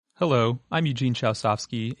Hello, I'm Eugene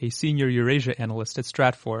Chausovsky, a senior Eurasia analyst at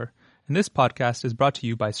Stratfor, and this podcast is brought to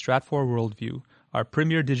you by Stratfor Worldview, our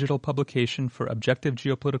premier digital publication for objective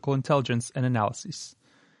geopolitical intelligence and analysis.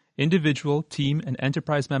 Individual, team, and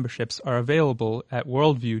enterprise memberships are available at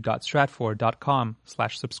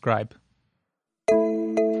worldview.stratfor.com/subscribe.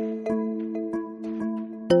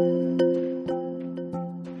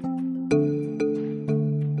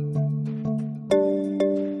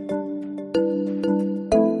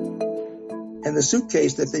 And the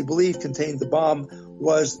suitcase that they believe contained the bomb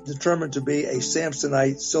was determined to be a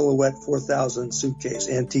Samsonite Silhouette 4000 suitcase,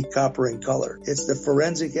 antique copper in color. It's the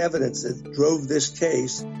forensic evidence that drove this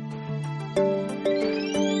case.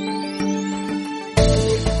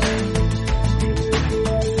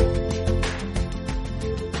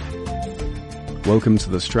 Welcome to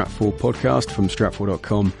the Stratfor podcast from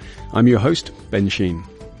Stratfor.com. I'm your host, Ben Sheen.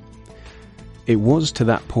 It was, to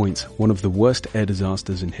that point, one of the worst air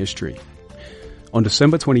disasters in history. On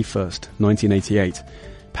December 21st, 1988,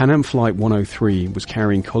 Pan Am Flight 103 was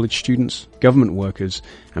carrying college students, government workers,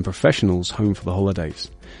 and professionals home for the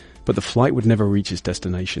holidays. But the flight would never reach its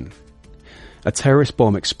destination. A terrorist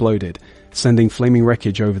bomb exploded, sending flaming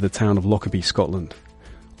wreckage over the town of Lockerbie, Scotland.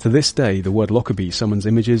 To this day, the word Lockerbie summons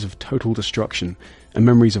images of total destruction and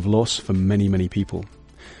memories of loss for many, many people.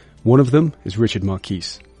 One of them is Richard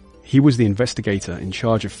Marquise. He was the investigator in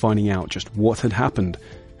charge of finding out just what had happened,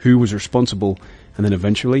 who was responsible, and then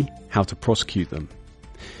eventually how to prosecute them.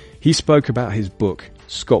 He spoke about his book,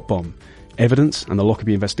 Scotbom, Evidence and the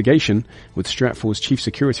Lockerbie Investigation, with Stratfor's Chief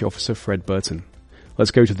Security Officer, Fred Burton.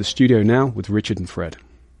 Let's go to the studio now with Richard and Fred.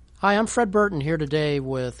 Hi, I'm Fred Burton here today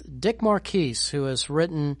with Dick Marquise, who has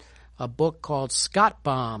written a book called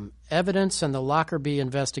Scotbom, Evidence and the Lockerbie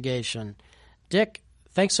Investigation. Dick,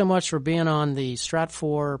 thanks so much for being on the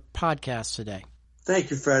Stratfor podcast today.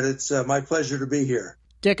 Thank you, Fred. It's my pleasure to be here.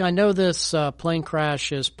 Dick, I know this plane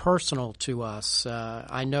crash is personal to us.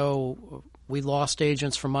 I know we lost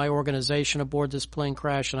agents from my organization aboard this plane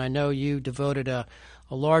crash, and I know you devoted a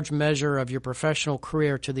large measure of your professional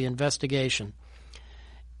career to the investigation.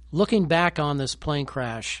 Looking back on this plane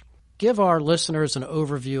crash, give our listeners an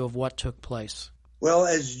overview of what took place. Well,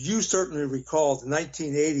 as you certainly recall, the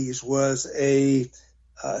 1980s was a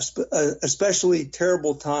especially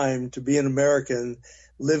terrible time to be an American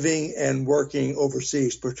living and working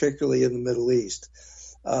overseas, particularly in the Middle East.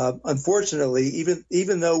 Unfortunately,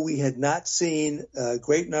 even though we had not seen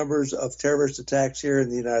great numbers of terrorist attacks here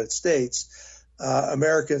in the United States,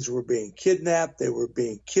 Americans were being kidnapped, they were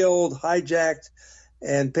being killed, hijacked,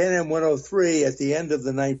 and Pan Am 103 at the end of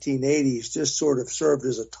the 1980s just sort of served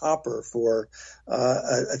as a topper for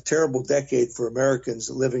a terrible decade for Americans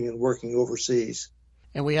living and working overseas.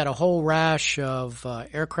 And we had a whole rash of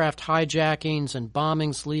aircraft hijackings and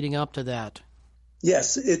bombings leading up to that.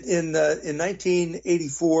 Yes, in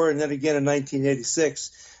 1984 and then again in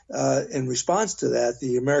 1986, in response to that,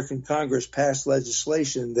 the American Congress passed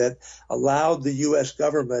legislation that allowed the U.S.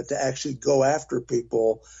 government to actually go after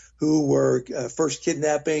people who were first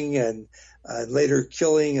kidnapping and later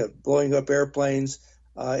killing and blowing up airplanes,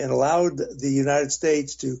 and allowed the United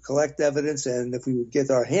States to collect evidence, and if we would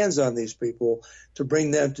get our hands on these people, to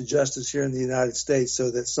bring them to justice here in the United States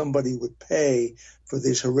so that somebody would pay for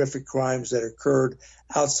these horrific crimes that occurred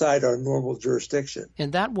outside our normal jurisdiction.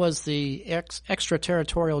 And that was the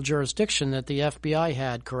extraterritorial jurisdiction that the FBI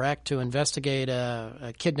had, correct, to investigate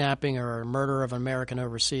a kidnapping or a murder of an American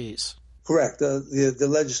overseas? Correct. The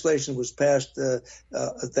legislation was passed that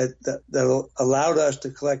allowed us to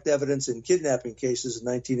collect evidence in kidnapping cases in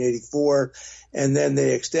 1984, and then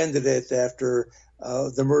they extended it after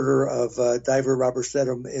the murder of diver Robert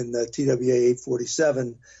Stedham in the TWA 847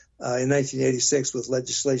 in 1986 with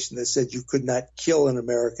legislation that said you could not kill an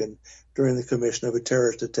American during the commission of a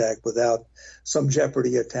terrorist attack without some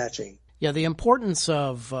jeopardy attaching. Yeah, the importance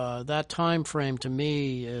of that time frame to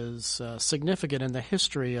me is significant in the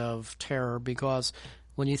history of terror, because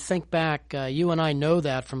when you think back, you and I know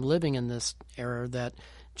that from living in this era, that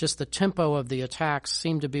just the tempo of the attacks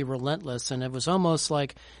seemed to be relentless, and it was almost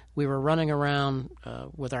like we were running around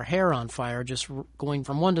with our hair on fire, just going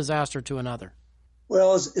from one disaster to another.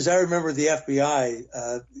 Well, as I remember, the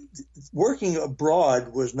FBI, working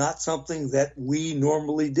abroad was not something that we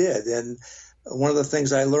normally did, and one of the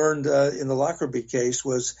things I learned in the Lockerbie case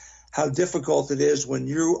was how difficult it is when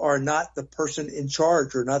you are not the person in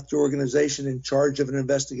charge or not the organization in charge of an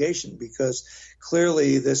investigation, because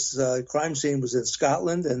clearly this crime scene was in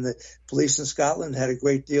Scotland, and the police in Scotland had a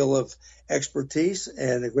great deal of expertise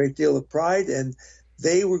and a great deal of pride, and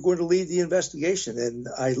they were going to lead the investigation. And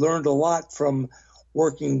I learned a lot from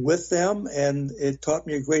working with them, and it taught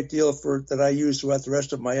me a great deal that I use throughout the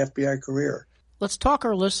rest of my FBI career. Let's talk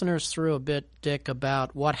our listeners through a bit, Dick,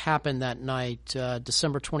 about what happened that night,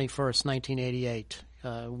 December 21st, 1988.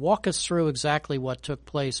 Walk us through exactly what took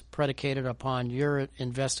place predicated upon your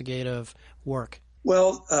investigative work.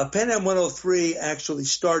 Well, Pan Am 103 actually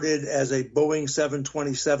started as a Boeing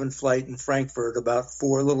 727 flight in Frankfurt about a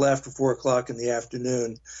little after 4 o'clock in the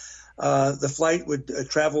afternoon. The flight would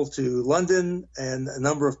travel to London, and a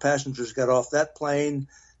number of passengers got off that plane,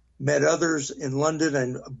 met others in London,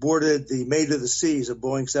 and boarded the Maid of the Seas, a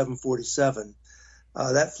Boeing 747.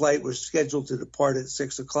 That flight was scheduled to depart at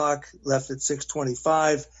 6 o'clock, left at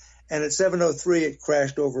 6:25, and at 7:03 it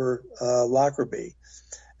crashed over Lockerbie.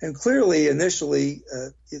 And clearly, initially,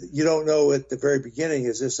 you don't know at the very beginning,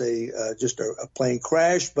 is this just a plane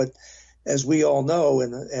crash? But as we all know,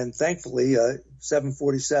 and thankfully,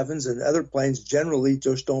 747s and other planes generally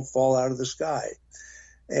just don't fall out of the sky.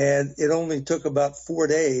 And it only took about 4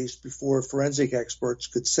 days before forensic experts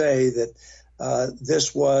could say that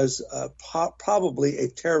this was probably a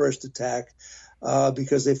terrorist attack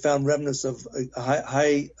because they found remnants of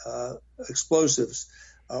high explosives,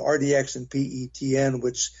 RDX and PETN,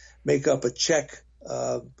 which make up a Czech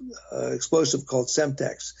explosive called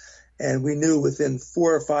Semtex. And we knew within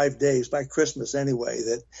 4 or 5 days, by Christmas anyway,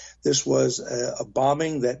 that this was a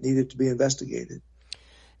bombing that needed to be investigated.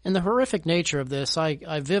 And the horrific nature of this,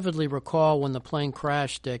 I vividly recall when the plane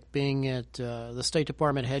crashed, Dick, being at the State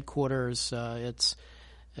Department headquarters. It's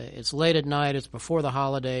late at night. It's before the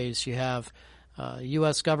holidays. You have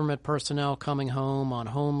U.S. government personnel coming home on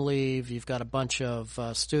home leave. You've got a bunch of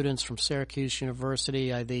students from Syracuse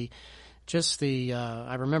University. I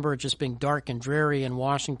remember it just being dark and dreary in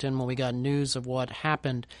Washington when we got news of what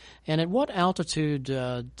happened. And at what altitude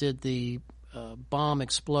did the bomb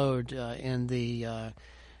explode in the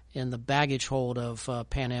baggage hold of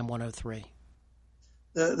Pan Am 103?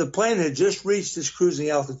 The plane had just reached its cruising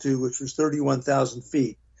altitude, which was 31,000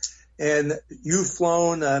 feet. And you've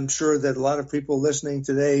flown. I'm sure that a lot of people listening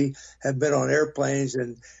today have been on airplanes,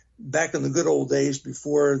 and back in the good old days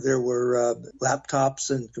before there were laptops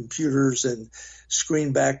and computers and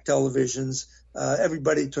screen-back televisions,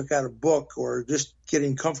 everybody took out a book or just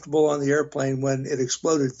getting comfortable on the airplane when it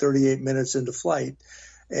exploded 38 minutes into flight.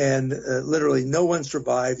 And literally no one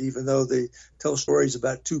survived, even though they tell stories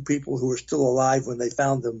about 2 people who were still alive when they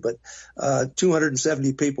found them. But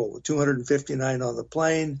 270 people, 259 on the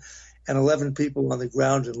plane, and 11 people on the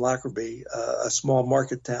ground in Lockerbie, a small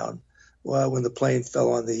market town, when the plane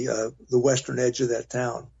fell on the western edge of that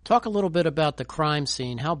town. Talk a little bit about the crime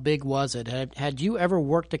scene. How big was it? Had you ever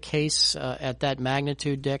worked a case at that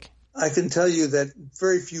magnitude, Dick? I can tell you that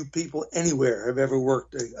very few people anywhere have ever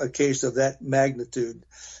worked a case of that magnitude.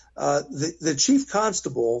 The chief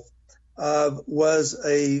constable was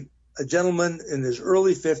a gentleman in his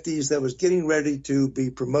early 50s that was getting ready to be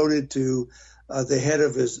promoted to the head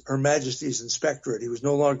of Her Majesty's Inspectorate. He was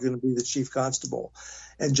no longer going to be the chief constable.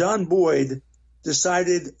 And John Boyd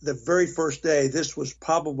decided the very first day this was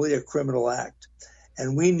probably a criminal act,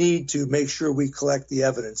 and we need to make sure we collect the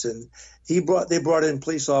evidence. And they brought in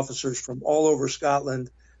police officers from all over Scotland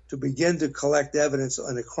to begin to collect evidence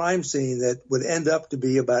on a crime scene that would end up to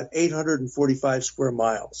be about 845 square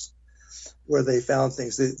miles, where they found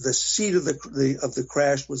things. The seat of the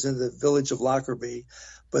crash was in the village of Lockerbie,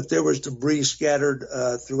 but there was debris scattered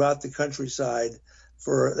throughout the countryside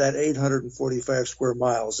for that 845 square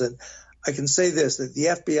miles. And I can say this, that the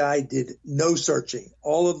FBI did no searching.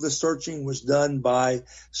 All of the searching was done by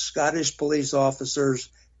Scottish police officers,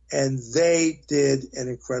 and they did an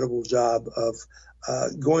incredible job of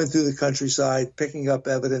going through the countryside, picking up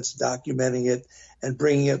evidence, documenting it, and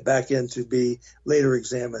bringing it back in to be later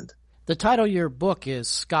examined. The title of your book is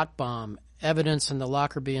Scotbom, Evidence in the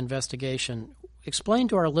Lockerbie Investigation. Explain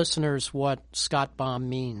to our listeners what Scotbom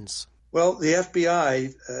means. Well, the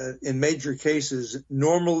FBI, in major cases,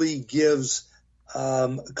 normally gives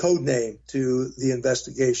a code name to the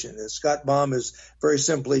investigation. And Scotbom is very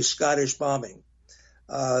simply Scottish bombing.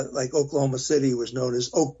 Like Oklahoma City was known as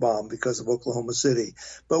Oak Bomb because of Oklahoma City.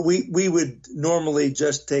 But we would normally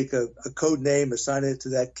just take a code name, assign it to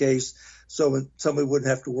that case, so somebody wouldn't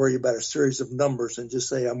have to worry about a series of numbers and just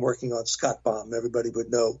say, I'm working on Scotbom. Everybody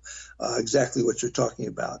would know exactly what you're talking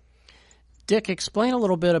about. Dick, explain a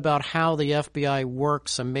little bit about how the FBI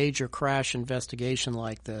works a major crash investigation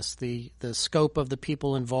like this, the scope of the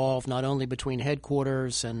people involved, not only between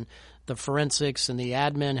headquarters and the forensics and the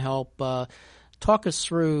admin help. Talk us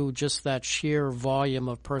through just that sheer volume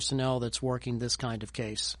of personnel that's working this kind of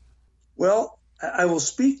case. Well, I will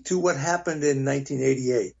speak to what happened in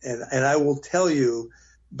 1988, and I will tell you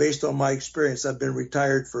based on my experience. I've been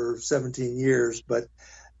retired for 17 years, but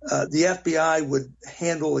the FBI would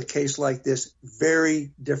handle a case like this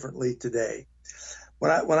very differently today.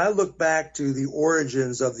 When I look back to the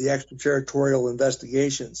origins of the extraterritorial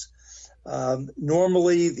investigations,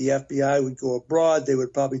 normally the FBI would go abroad. They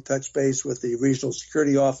would probably touch base with the regional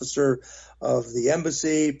security officer of the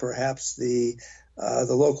embassy, perhaps the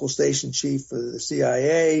local station chief for the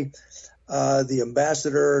CIA, the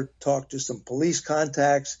ambassador, talk to some police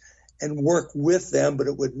contacts and work with them, but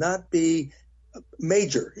it would not be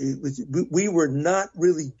major. We were not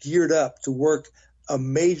really geared up to work a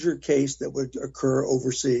major case that would occur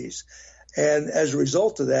overseas. And as a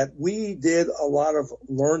result of that, we did a lot of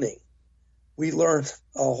learning. We learned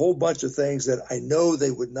a whole bunch of things that I know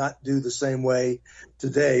they would not do the same way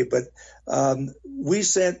today. But we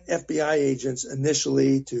sent FBI agents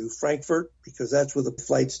initially to Frankfurt because that's where the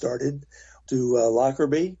flight started, to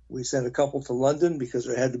Lockerbie. We sent a couple to London because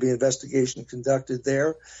there had to be investigation conducted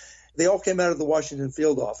there. They all came out of the Washington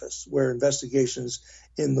field office where investigations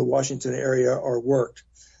in the Washington area are worked.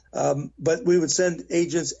 But we would send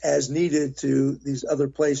agents as needed to these other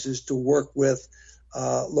places to work with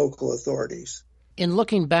local authorities. In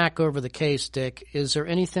looking back over the case, Dick, is there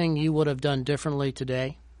anything you would have done differently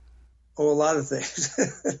today? Oh, a lot of things.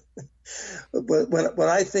 But when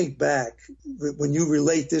I think back, when you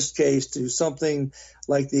relate this case to something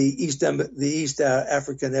like the East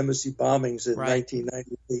African embassy bombings in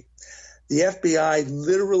 1998, the FBI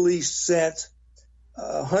literally sent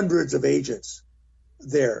hundreds of agents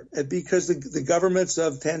there because the governments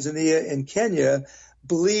of Tanzania and Kenya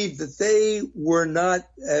believed that they were not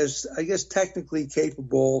as, I guess, technically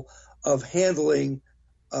capable of handling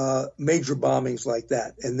major bombings like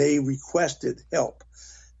that, and they requested help.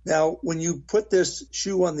 Now, when you put this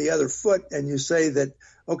shoe on the other foot and you say that,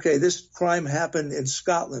 okay, this crime happened in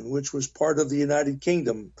Scotland, which was part of the United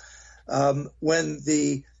Kingdom, when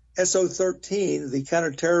the SO-13, the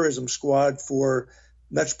counterterrorism squad for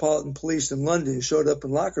Metropolitan Police in London, showed up in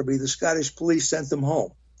Lockerbie, the Scottish police sent them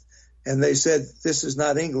home. And they said, this is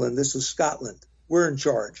not England, this is Scotland. We're in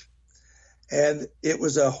charge. And it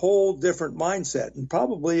was a whole different mindset. And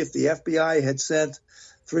probably if the FBI had sent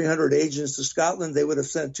 300 agents to Scotland, they would have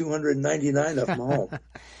sent 299 of them home.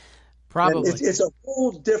 Probably. It's a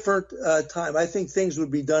whole different time. I think things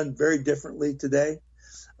would be done very differently today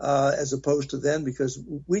as opposed to then, because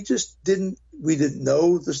we didn't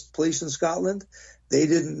know the police in Scotland. They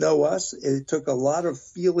didn't know us. It took a lot of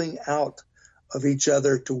feeling out of each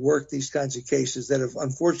other to work these kinds of cases that have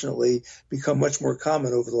unfortunately become much more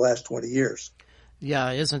common over the last 20 years.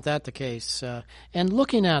 Yeah, isn't that the case? And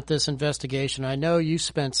looking at this investigation, I know you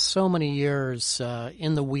spent so many years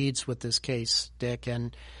in the weeds with this case, Dick,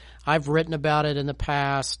 and I've written about it in the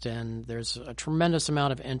past, and there's a tremendous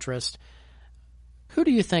amount of interest. Who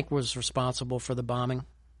do you think was responsible for the bombing?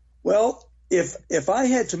 Well, if I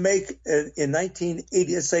had to make, in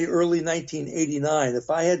 1980, let's say early 1989, if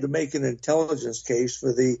I had to make an intelligence case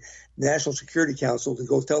for the National Security Council to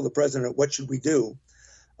go tell the president what should we do,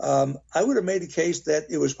 I would have made a case that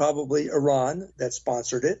it was probably Iran that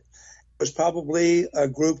sponsored it. It was probably a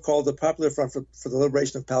group called the Popular Front for the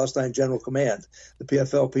Liberation of Palestine General Command, the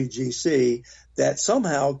PFLP-GC, that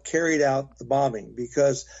somehow carried out the bombing,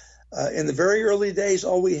 because in the very early days,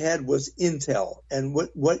 all we had was intel and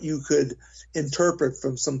what you could interpret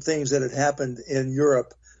from some things that had happened in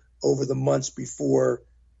Europe over the months before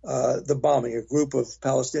the bombing. A group of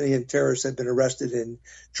Palestinian terrorists had been arrested in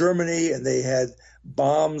Germany, and they had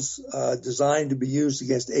bombs designed to be used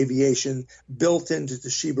against aviation built into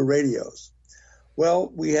Toshiba radios. Well,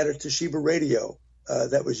 we had a Toshiba radio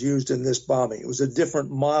that was used in this bombing. It was a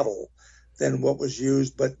different model than what was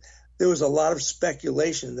used, but there was a lot of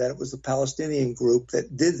speculation that it was the Palestinian group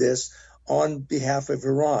that did this on behalf of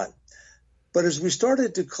Iran. But as we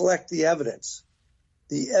started to collect the evidence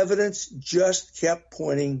just kept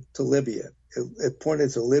pointing to Libya. It pointed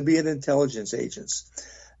to Libyan intelligence agents.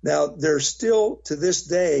 Now, there's still, to this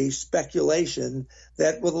day, speculation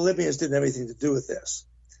that, well, the Libyans didn't have anything to do with this.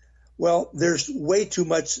 Well, there's way too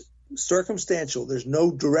much circumstantial, there's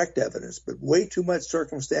no direct evidence, but way too much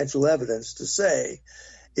circumstantial evidence to say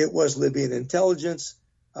it was Libyan intelligence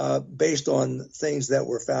based on things that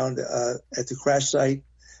were found at the crash site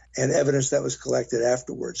and evidence that was collected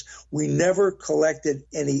afterwards. We never collected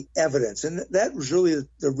any evidence. And that was really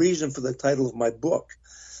the reason for the title of my book,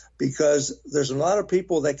 because there's a lot of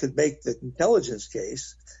people that could make the intelligence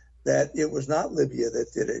case that it was not Libya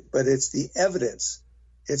that did it, but it's the evidence.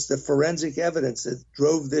 It's the forensic evidence that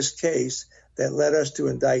drove this case that led us to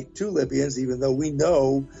indict 2 Libyans, even though we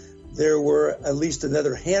know there were at least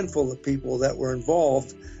another handful of people that were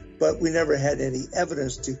involved, but we never had any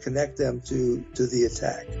evidence to connect them to the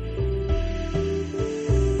attack.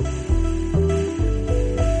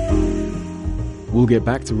 We'll get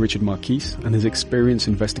back to Richard Marquise and his experience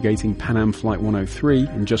investigating Pan Am Flight 103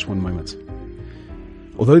 in just one moment.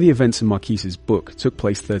 Although the events in Marquise's book took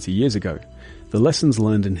place 30 years ago, the lessons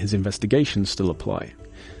learned in his investigation still apply,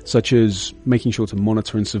 such as making sure to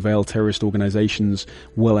monitor and surveil terrorist organizations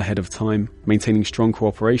well ahead of time, maintaining strong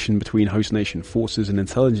cooperation between host nation forces and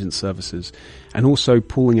intelligence services, and also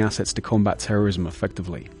pooling assets to combat terrorism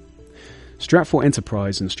effectively. Stratfor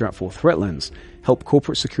Enterprise and Stratfor Threat Lens help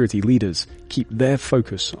corporate security leaders keep their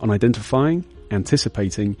focus on identifying,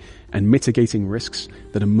 anticipating, and mitigating risks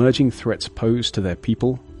that emerging threats pose to their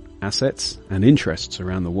people, assets, and interests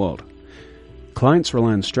around the world. Clients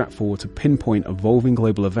rely on Stratfor to pinpoint evolving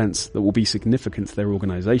global events that will be significant to their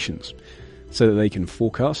organizations, so that they can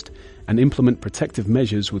forecast and implement protective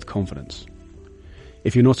measures with confidence.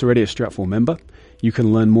 If you're not already a Stratfor member, you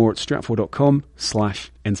can learn more at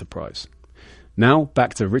stratfor.com/enterprise. Now,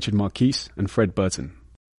 back to Richard Marquise and Fred Burton.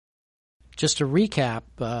 Just to recap,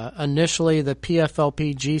 initially the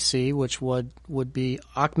PFLP-GC, which would be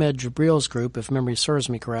Ahmed Jibril's group, if memory serves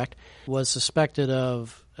me correct, was suspected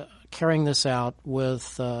of carrying this out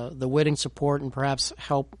with the witting support and perhaps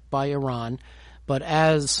help by Iran. But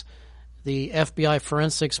as the FBI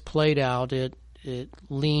forensics played out, it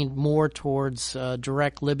leaned more towards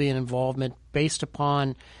direct Libyan involvement based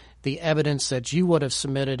upon the evidence that you would have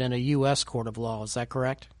submitted in a U.S. court of law. Is that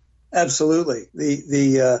correct? Absolutely.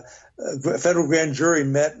 The federal grand jury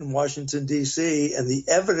met in Washington, D.C., and the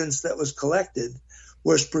evidence that was collected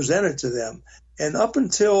was presented to them. And up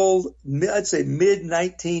until, I'd say,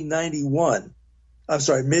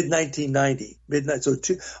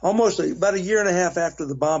 mid-1990, almost about a year and a half after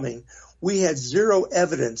the bombing, we had zero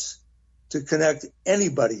evidence to connect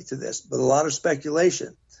anybody to this, but a lot of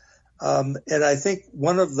speculation. And I think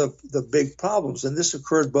one of the big problems, and this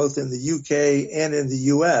occurred both in the UK and in the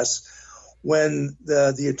US, when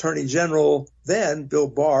the Attorney General then, Bill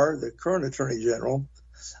Barr, the current Attorney General,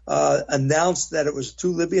 announced that it was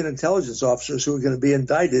 2 Libyan intelligence officers who were going to be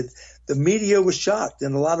indicted, the media was shocked,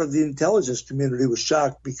 and a lot of the intelligence community was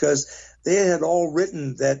shocked because they had all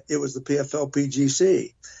written that it was the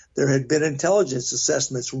PFLP-GC. There had been intelligence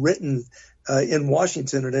assessments written in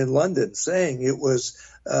Washington and in London saying it was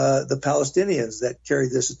the Palestinians that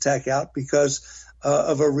carried this attack out because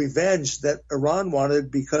of a revenge that Iran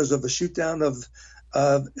wanted because of a shoot-down of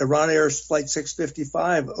Iran Air's Flight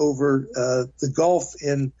 655 over the Gulf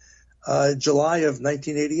in July of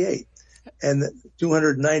 1988. And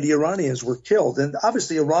 290 Iranians were killed. And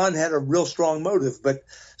obviously Iran had a real strong motive, but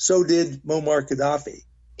so did Muammar Gaddafi.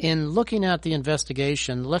 In looking at the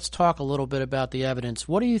investigation, let's talk a little bit about the evidence.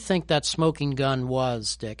 What do you think that smoking gun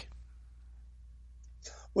was, Dick?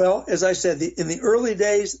 Well, as I said, in the early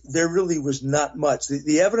days, there really was not much.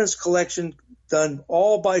 The evidence collection done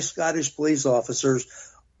all by Scottish police officers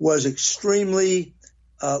was extremely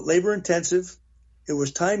labor-intensive. It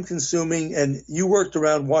was time-consuming, and you worked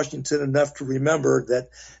around Washington enough to remember that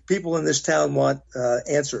people in this town want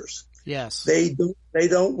answers. Yes. They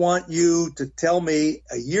don't want you to tell me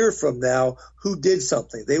a year from now who did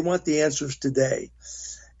something. They want the answers today.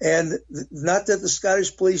 And not that the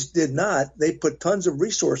Scottish police did not. They put tons of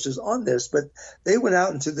resources on this, but they went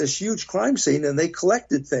out into this huge crime scene and they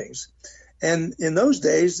collected things. And in those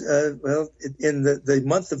days, in the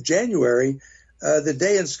month of January, the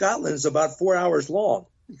day in Scotland is about 4 hours long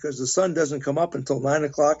because the sun doesn't come up until 9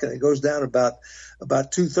 o'clock and it goes down about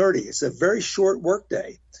 2:30. It's a very short work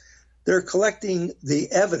day. They're collecting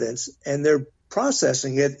the evidence and they're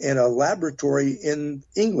processing it in a laboratory in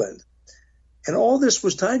England. And all this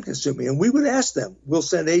was time consuming. And we would ask them, we'll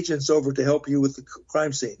send agents over to help you with the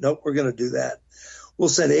crime scene. Nope, we're going to do that. We'll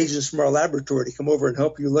send agents from our laboratory to come over and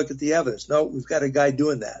help you look at the evidence. No, we've got a guy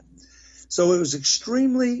doing that. So it was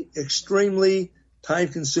extremely, extremely time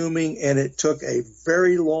consuming. And it took a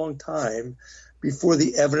very long time before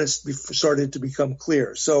the evidence started to become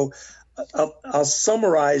clear. So I'll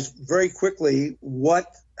summarize very quickly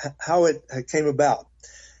how it came about.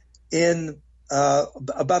 In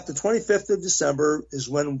about the 25th of December is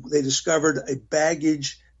when they discovered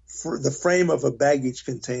the frame of a baggage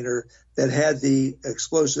container that had the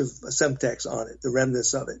explosive Semtex on it, the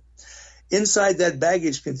remnants of it. Inside that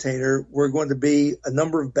baggage container were going to be a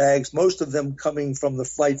number of bags, most of them coming from the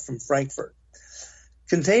flight from Frankfurt.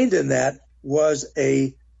 Contained in that was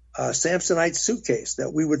a Samsonite suitcase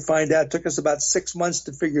that we would find out. It took us about 6 months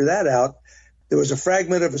to figure that out. There was a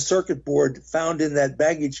fragment of a circuit board found in that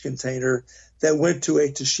baggage container that went to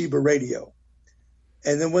a Toshiba radio.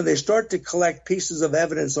 And then when they start to collect pieces of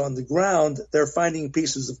evidence on the ground, they're finding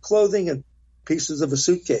pieces of clothing and pieces of a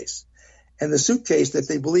suitcase. And the suitcase that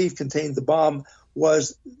they believe contained the bomb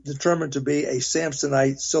was determined to be a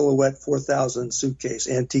Samsonite Silhouette 4000 suitcase,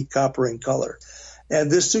 antique copper in color. And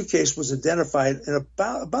this suitcase was identified in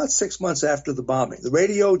about 6 months after the bombing. The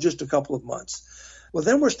radio, just a couple of months. Well,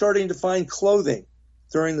 then we're starting to find clothing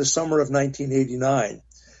during the summer of 1989.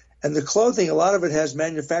 And the clothing, a lot of it has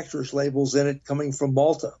manufacturer's labels in it coming from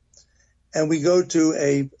Malta. And we go to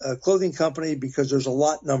a clothing company because there's a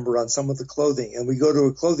lot number on some of the clothing. And we go to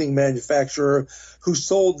a clothing manufacturer who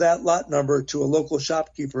sold that lot number to a local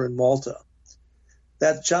shopkeeper in Malta.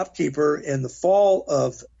 That shopkeeper in the fall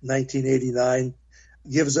of 1989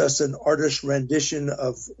 gives us an artist's rendition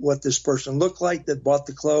of what this person looked like that bought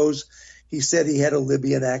the clothes. He said he had a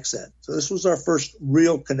Libyan accent. So this was our first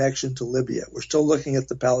real connection to Libya. We're still looking at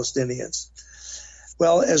the Palestinians.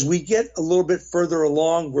 Well, as we get a little bit further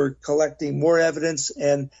along, we're collecting more evidence,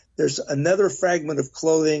 and there's another fragment of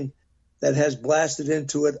clothing that has blasted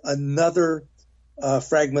into it another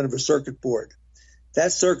fragment of a circuit board.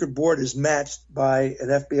 That circuit board is matched by an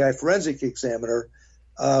FBI forensic examiner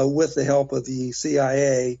with the help of the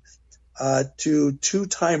CIA to 2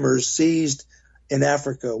 timers seized in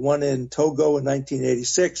Africa, one in Togo in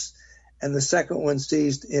 1986, and the second one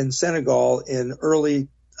seized in Senegal in early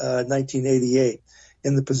 1988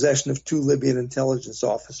 in the possession of 2 Libyan intelligence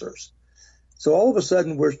officers. So all of a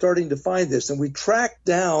sudden, we're starting to find this, and we track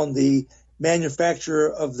down the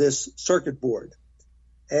manufacturer of this circuit board.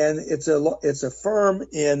 And it's a firm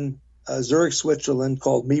in Zurich, Switzerland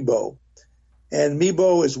called Mebo. And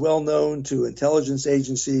Mebo is well known to intelligence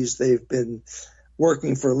agencies. They've been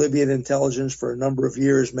working for Libyan intelligence for a number of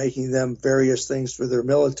years, making them various things for their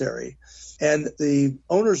military. And the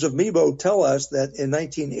owners of Mebo tell us that in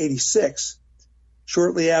 1986,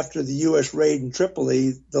 shortly after the U.S. raid in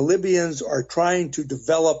Tripoli, the Libyans are trying to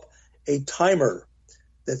develop a timer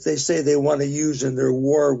that they say they want to use in their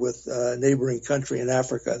war with a neighboring country in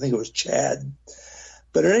Africa. I think it was Chad.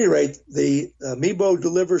 But at any rate, the Mebo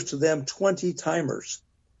delivers to them 20 timers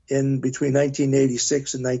in between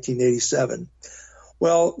 1986 and 1987.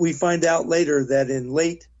 Well, we find out later that in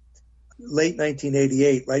late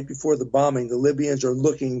 1988, right before the bombing, the Libyans are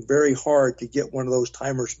looking very hard to get one of those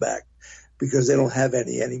timers back because they don't have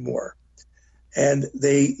any anymore. And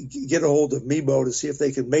they get a hold of Mebo to see if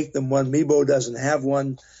they can make them one. Mebo doesn't have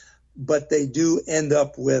one, but they do end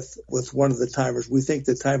up with one of the timers. We think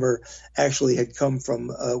the timer actually had come from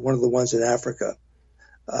one of the ones in Africa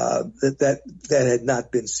that had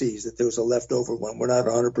not been seized, that there was a leftover one. We're not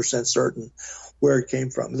 100% certain where it came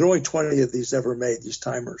from. There are only 20 of these ever made, these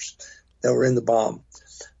timers that were in the bomb.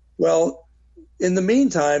 Well, in the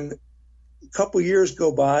meantime, a couple years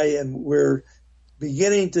go by and we're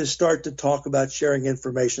beginning to start to talk about sharing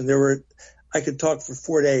information. I could talk for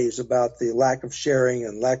 4 days about the lack of sharing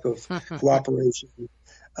and lack of cooperation.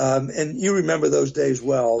 And you remember those days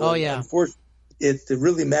well. Oh, yeah. Unfortunately, it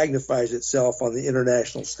really magnifies itself on the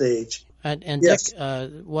international stage. And yes.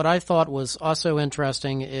 Dick, what I thought was also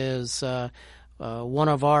interesting is one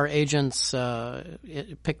of our agents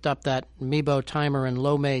picked up that Mebo timer in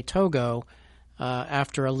Lomé, Togo,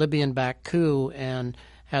 after a Libyan-backed coup and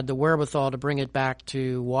had the wherewithal to bring it back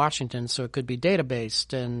to Washington so it could be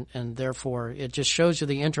databased, and therefore it just shows you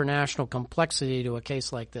the international complexity to a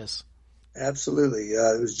case like this. Absolutely.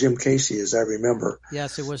 It was Jim Casey, as I remember.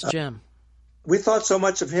 Yes, it was Jim. We thought so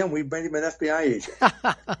much of him, we made him an FBI agent.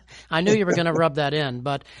 I knew you were going to rub that in,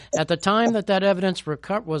 but at the time that evidence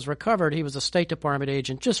was recovered, he was a State Department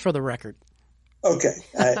agent, just for the record. Okay,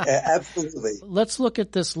 absolutely. Let's look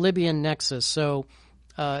at this Libyan nexus. So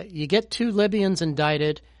you get 2 Libyans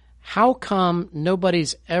indicted. How come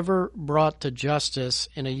nobody's ever brought to justice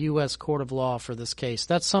in a U.S. court of law for this case?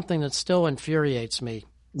 That's something that still infuriates me.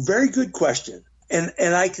 Very good question. And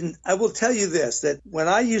I will tell you this, that when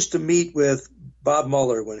I used to meet with Bob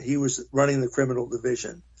Mueller when he was running the criminal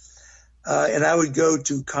division, and I would go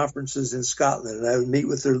to conferences in Scotland, and I would meet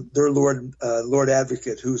with their Lord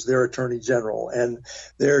Advocate, who's their Attorney General, and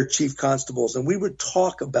their chief constables, and we would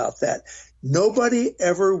talk about that. Nobody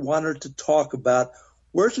ever wanted to talk about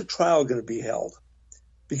where's the trial going to be held,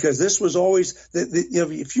 because this was always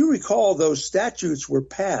if you recall, those statutes were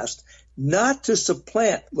passed not to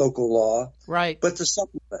supplant local law, right, but to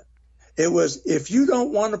supplement. It was, if you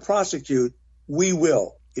don't want to prosecute, we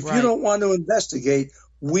will. If right. you don't want to investigate,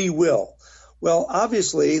 we will. Well,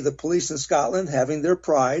 obviously, the police in Scotland, having their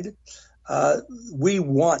pride, we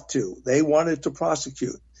want to. They wanted to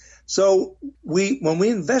prosecute. So when we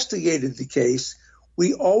investigated the case,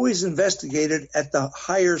 we always investigated at the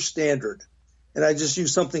higher standard. And I just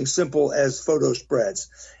use something simple as photo spreads.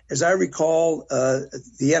 As I recall,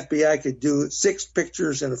 the FBI could do 6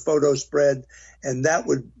 pictures in a photo spread, and that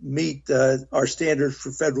would meet our standards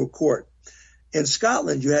for federal court. In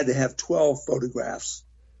Scotland, you had to have 12 photographs.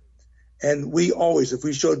 And we always, if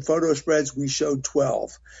we showed photo spreads, we showed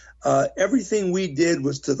 12. Everything we did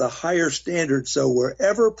was to the higher standard. So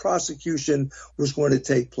wherever prosecution was going to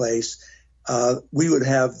take place, we would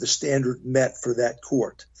have the standard met for that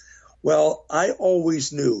court. Well, I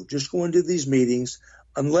always knew, just going to these meetings,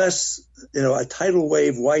 unless, a tidal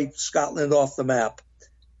wave wiped Scotland off the map,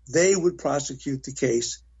 they would prosecute the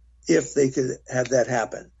case if they could have that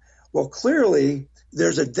happen. Well, clearly,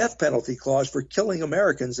 there's a death penalty clause for killing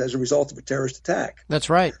Americans as a result of a terrorist attack. That's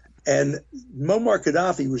right. And Muammar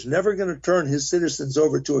Gaddafi was never going to turn his citizens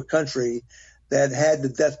over to a country that had the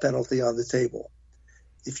death penalty on the table.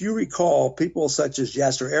 If you recall, people such as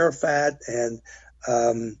Yasser Arafat and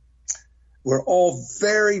were all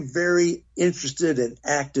very, very interested and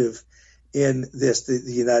active in this. The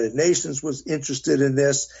United Nations was interested in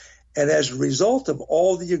this. And as a result of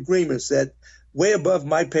all the agreements that way above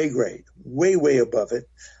my pay grade, way, way above it,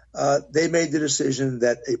 they made the decision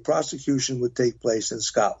that a prosecution would take place in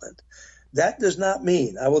Scotland. That does not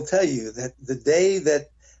mean, I will tell you, that the day that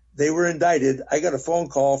they were indicted, I got a phone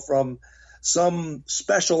call from some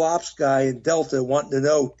special ops guy in Delta wanting to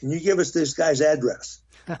know, can you give us this guy's address?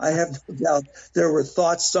 I have no doubt there were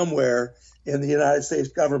thoughts somewhere in the United States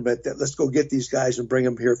government that let's go get these guys and bring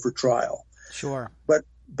them here for trial. Sure. But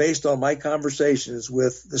based on my conversations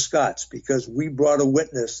with the Scots, because we brought a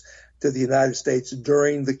witness to the United States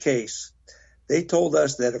during the case, they told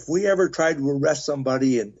us that if we ever tried to arrest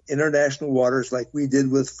somebody in international waters like we did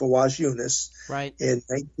with Fawaz Yunus right. in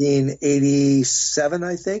 1987,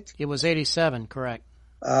 I think. It was 87, correct.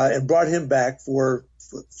 And brought him back for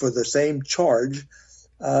the same charge.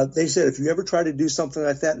 They said, if you ever try to do something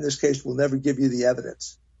like that in this case, we'll never give you the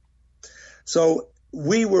evidence. So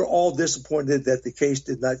we were all disappointed that the case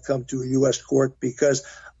did not come to a U.S. court, because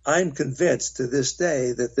I'm convinced to this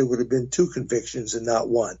day that there would have been 2 convictions and not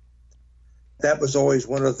 1. That was always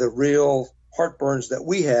one of the real heartburns that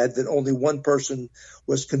we had, that only 1 person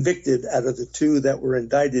was convicted out of the 2 that were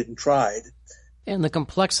indicted and tried. And the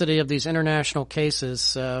complexity of these international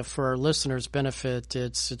cases, for our listeners' benefit,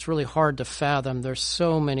 it's really hard to fathom. There's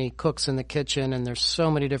so many cooks in the kitchen, and there's so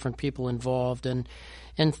many different people involved. And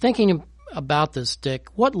thinking about this, Dick,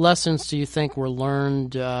 what lessons do you think were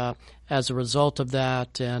learned as a result of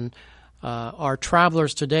that? And are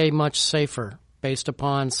travelers today much safer based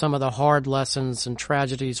upon some of the hard lessons and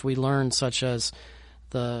tragedies we learned, such as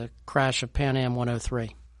the crash of Pan Am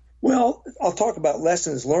 103? Well, I'll talk about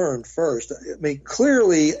lessons learned first. I mean,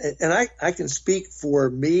 clearly, and I can speak for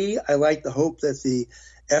me, I like to hope that the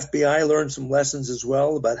FBI learned some lessons as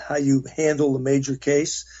well about how you handle a major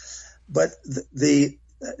case. But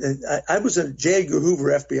I was a J. Edgar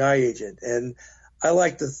Hoover FBI agent, and I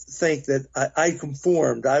like to think that I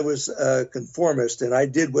conformed. I was a conformist, and I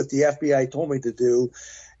did what the FBI told me to do.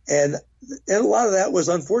 And a lot of that was,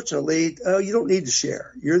 unfortunately, you don't need to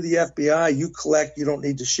share. You're the FBI, you collect, you don't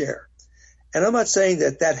need to share. And I'm not saying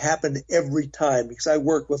that happened every time, because I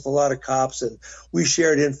work with a lot of cops and we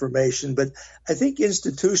shared information. But I think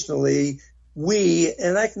institutionally,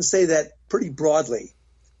 and I can say that pretty broadly,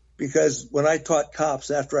 because when I taught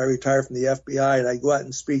cops after I retired from the FBI and I go out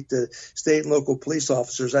and speak to state and local police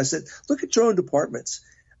officers, I said, look at your own departments.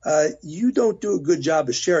 You don't do a good job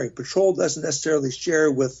of sharing. Patrol doesn't necessarily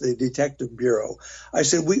share with the detective bureau. I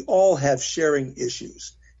said, we all have sharing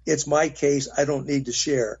issues. It's my case. I don't need to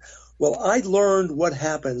share. Well, I learned what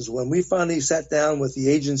happens when we finally sat down with the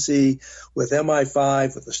agency, with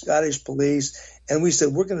MI5, with the Scottish police, and we said,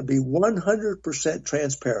 we're going to be 100%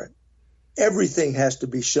 transparent. Everything has to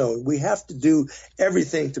be shown. We have to do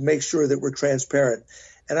everything to make sure that we're transparent.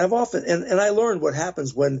 And I've often, and I learned what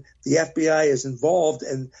happens when the FBI is involved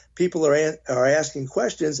and people are asking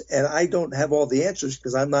questions, and I don't have all the answers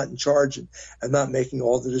because I'm not in charge and I'm not making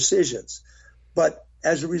all the decisions. But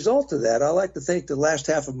as a result of that, I like to think the last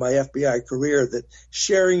half of my FBI career that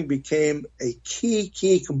sharing became a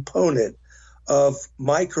key component of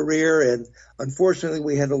my career. And unfortunately,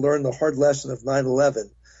 we had to learn the hard lesson of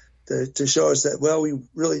 9/11 to show us that, well, we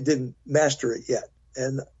really didn't master it yet.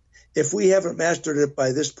 And if we haven't mastered it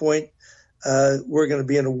by this point, we're going to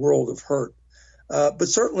be in a world of hurt. But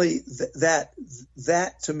certainly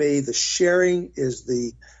that to me, the sharing is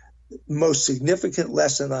the most significant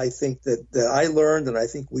lesson I think that I learned, and I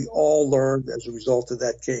think we all learned as a result of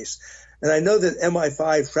that case. And I know that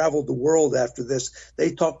MI5 traveled the world after this.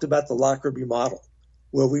 They talked about the Lockerbie model.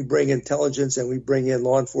 where we bring intelligence and we bring in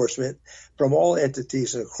law enforcement from all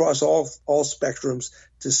entities and across all spectrums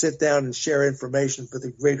to sit down and share information for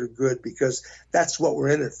the greater good, because that's what we're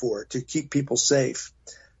in it for, to keep people safe.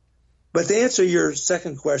 But to answer your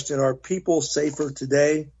second question, are people safer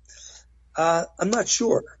today? I'm not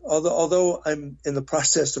sure, although I'm in the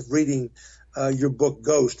process of reading your book,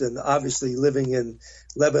 Ghost, and obviously living in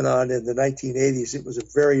Lebanon in the 1980s, it was a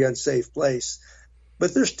very unsafe place.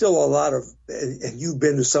 But there's still a lot of, and you've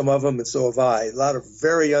been to some of them, and so have I, a lot of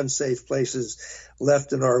very unsafe places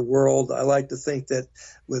left in our world. I like to think that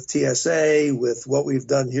with TSA, with what we've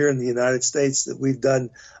done here in the United States, that we've done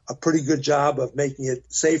a pretty good job of making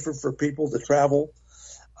it safer for people to travel.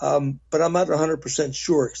 But I'm not 100%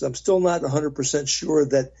 sure, because I'm still not 100% sure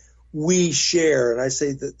that we share, and I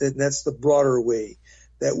say that that's the broader we,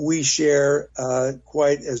 that we share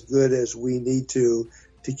quite as good as we need to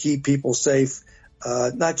keep people safe.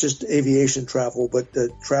 Not just aviation travel, but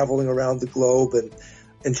traveling around the globe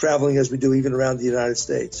and traveling as we do even around the United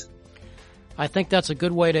States. I think that's a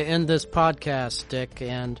good way to end this podcast, Dick.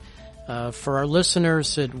 And for our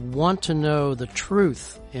listeners that want to know the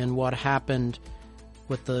truth in what happened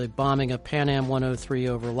with the bombing of Pan Am 103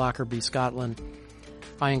 over Lockerbie, Scotland,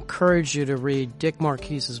 I encourage you to read Dick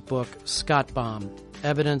Marquise's book, Scotbom,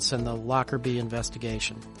 Evidence and the Lockerbie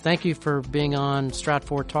Investigation. Thank you for being on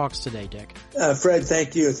Stratfor Talks today, Dick. Fred,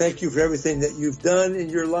 thank you. Thank you for everything that you've done in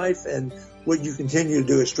your life and what you continue to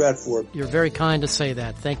do at Stratfor. You're very kind to say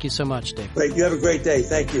that. Thank you so much, Dick. Great. You have a great day.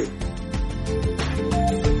 Thank you.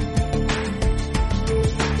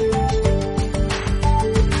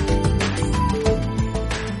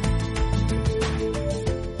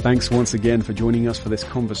 Thanks once again for joining us for this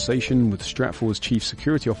conversation with Stratfor's Chief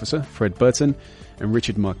Security Officer, Fred Burton, and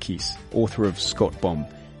Richard Marquise, author of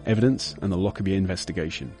Scotbom, Evidence and the Lockerbie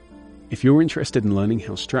Investigation. If you're interested in learning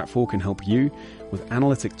how Stratfor can help you with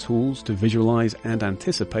analytic tools to visualize and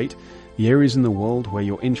anticipate the areas in the world where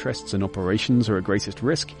your interests and operations are at greatest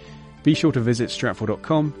risk, be sure to visit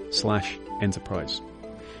stratfor.com/enterprise.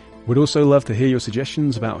 We'd also love to hear your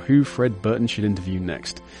suggestions about who Fred Burton should interview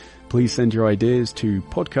next. Please send your ideas to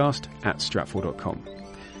podcast@stratfor.com.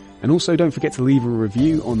 And also don't forget to leave a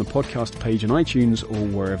review on the podcast page on iTunes or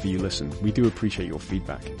wherever you listen. We do appreciate your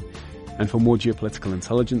feedback. And for more geopolitical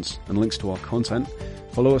intelligence and links to our content,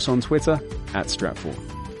 follow us on Twitter @Stratfor.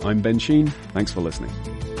 I'm Ben Sheen. Thanks for listening.